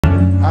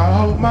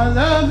my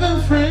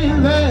loving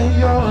friend, that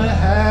you're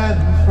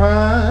having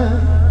fun,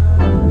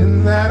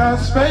 and that our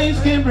space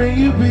can bring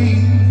you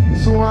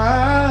peace.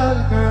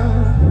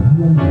 Welcome.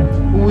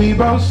 We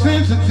both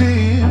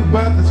sensitive,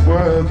 but this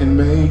world can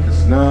make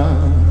us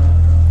numb.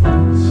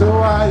 So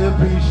I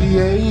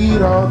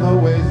appreciate all the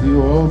ways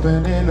you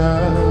opening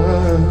up.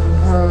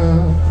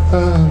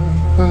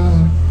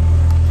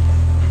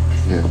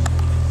 Yeah.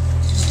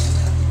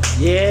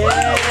 Yeah.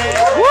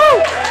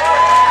 Woo!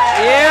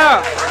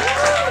 Yeah.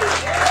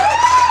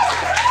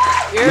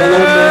 Yellow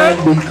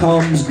man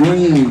becomes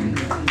green.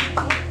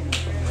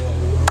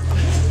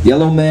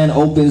 Yellow man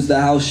opens the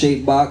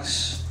house-shaped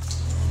box,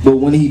 but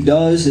when he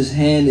does, his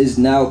hand is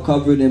now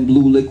covered in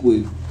blue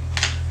liquid.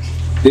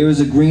 There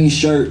is a green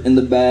shirt in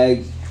the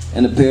bag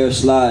and a pair of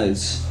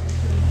slides.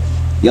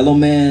 Yellow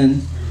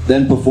man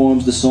then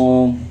performs the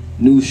song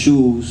New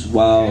Shoes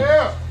while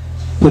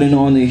putting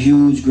on a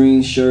huge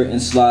green shirt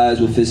and slides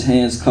with his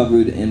hands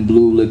covered in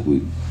blue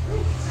liquid.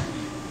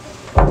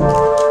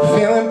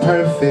 Feeling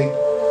perfect,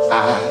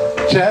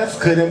 I just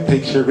couldn't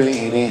picture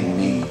it in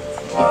me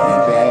any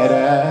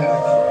better.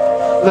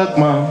 Look,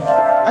 Mom,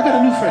 I got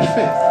a new fresh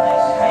fit.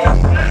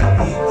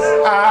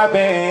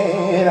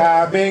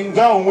 I've been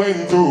going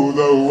through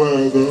the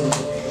weather,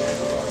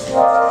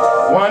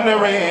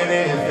 wondering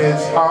if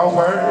it's all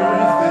worth it.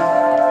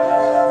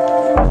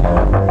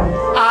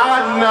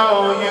 I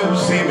know you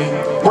see me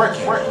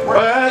working,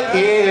 but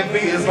it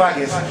feels like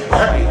it's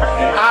hurting.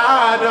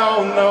 I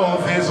don't know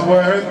if it's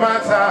worth my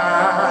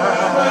time.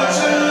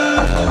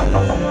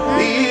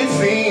 It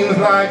seems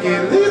like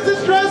it leads to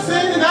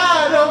stressing, and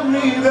I don't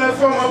need that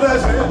for my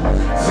blessing.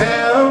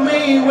 Tell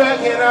me, where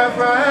can I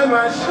find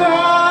my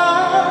shine?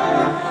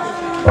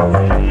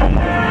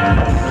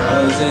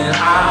 Cause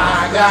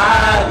I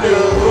got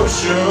new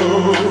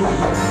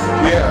shoes,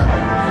 yeah,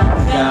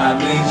 got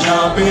me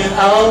jumping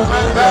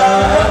over the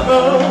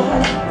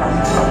moon,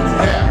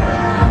 yeah,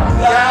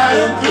 got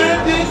them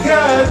thrifty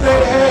cause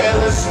they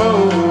hella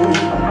smooth.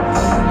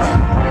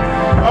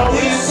 Oh,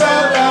 we so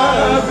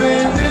love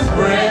in this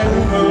brand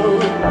new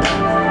mood.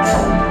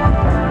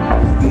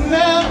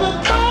 Never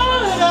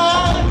thought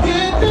I'd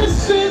get this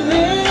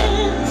feeling,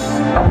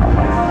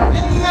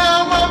 and now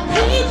my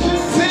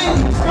patience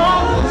is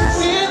gone to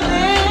ceiling.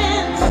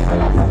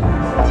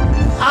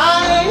 I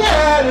ain't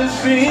had a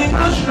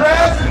single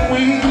stress in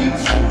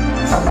weeks.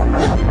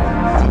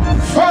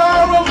 For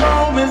a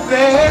moment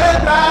there,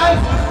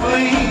 life was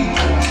bleak.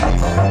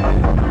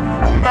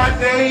 My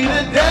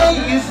day-to-day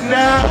is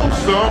now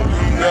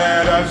something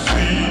that I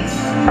see.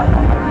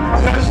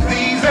 Cause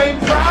these ain't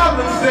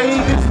problems, they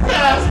just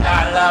tasks I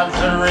love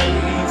to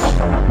reach.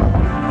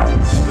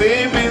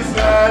 Sleeping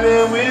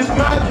sliding with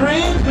my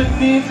dreams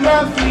beneath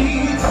my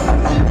feet.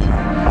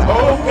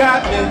 Oh,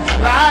 got me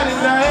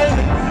sliding like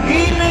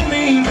even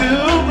me to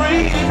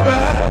breathe.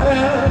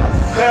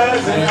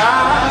 Cause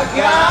I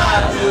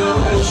got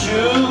new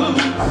shoes,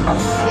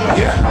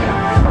 yeah,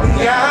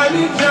 got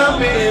me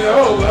jumping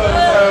over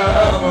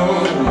the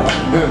moon,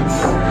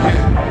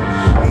 yeah.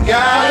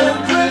 Got them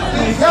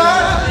pretty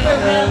hard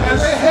and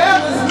they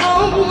have us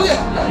smooth,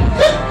 yeah.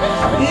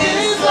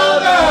 It's all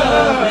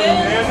love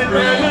and the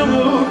brand new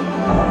mood.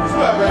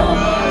 Cause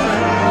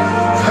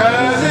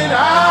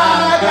I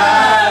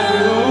got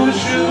new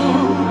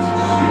shoes.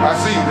 I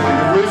see you,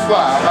 you're really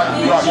fly. I like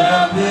you rocking.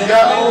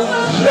 Got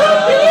me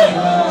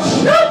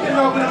jumping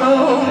over the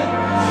moon.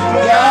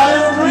 Got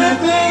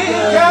everything,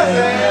 got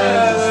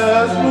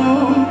that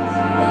smooth.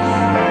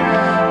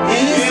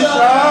 It's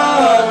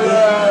all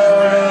love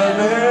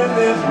in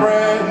this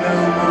brand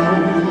new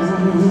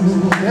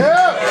mood.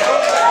 Yeah.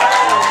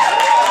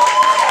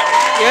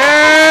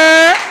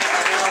 Yeah.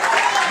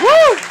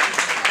 Woo.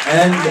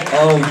 End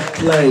of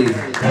play.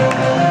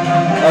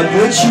 A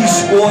glitchy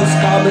sports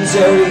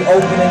commentary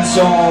opening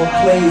song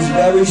plays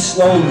very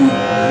slowly,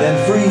 then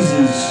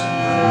freezes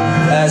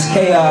as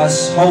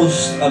Chaos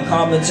hosts a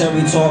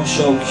commentary talk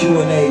show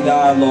Q&A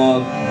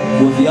dialogue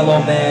with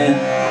Yellow Man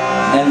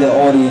and the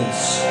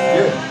audience.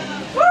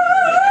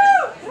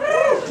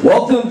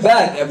 Welcome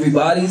back,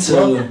 everybody,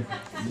 to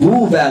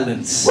Blue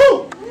Balance,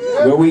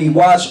 where we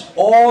watch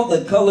all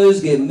the colors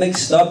get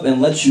mixed up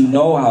and let you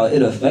know how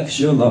it affects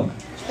your luck.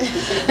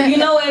 You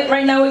know what?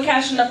 Right now we're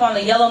catching up on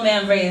the Yellow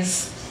Man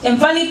race. And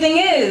funny thing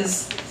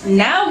is,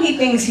 now he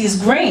thinks he's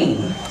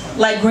green,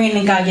 like green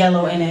and got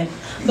yellow in it.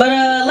 But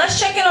let's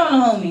check in on the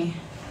homie.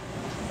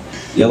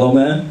 Yellow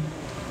Man?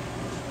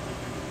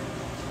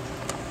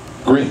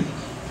 Green.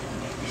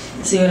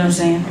 See what I'm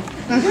saying?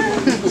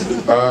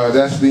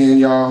 That's the end,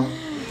 y'all.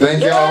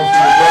 Thank y'all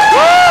for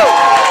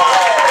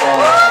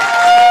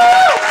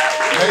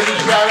major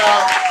shout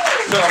out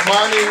to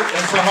Amani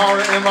and Sahara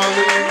and Emily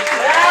for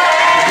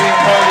being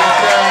part of the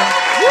staff.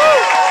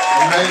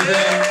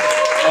 Amazing.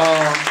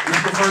 This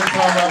is the first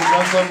time I've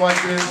done something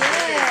like this.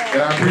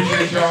 And I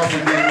appreciate y'all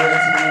for being real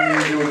intimate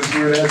with me, doing this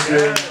weird ass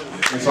shit,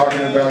 and talking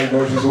about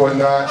emotions and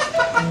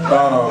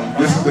whatnot.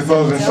 This is the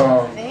closing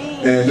song.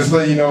 And just to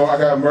let you know, I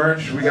got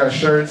merch, we got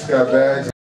shirts, got bags.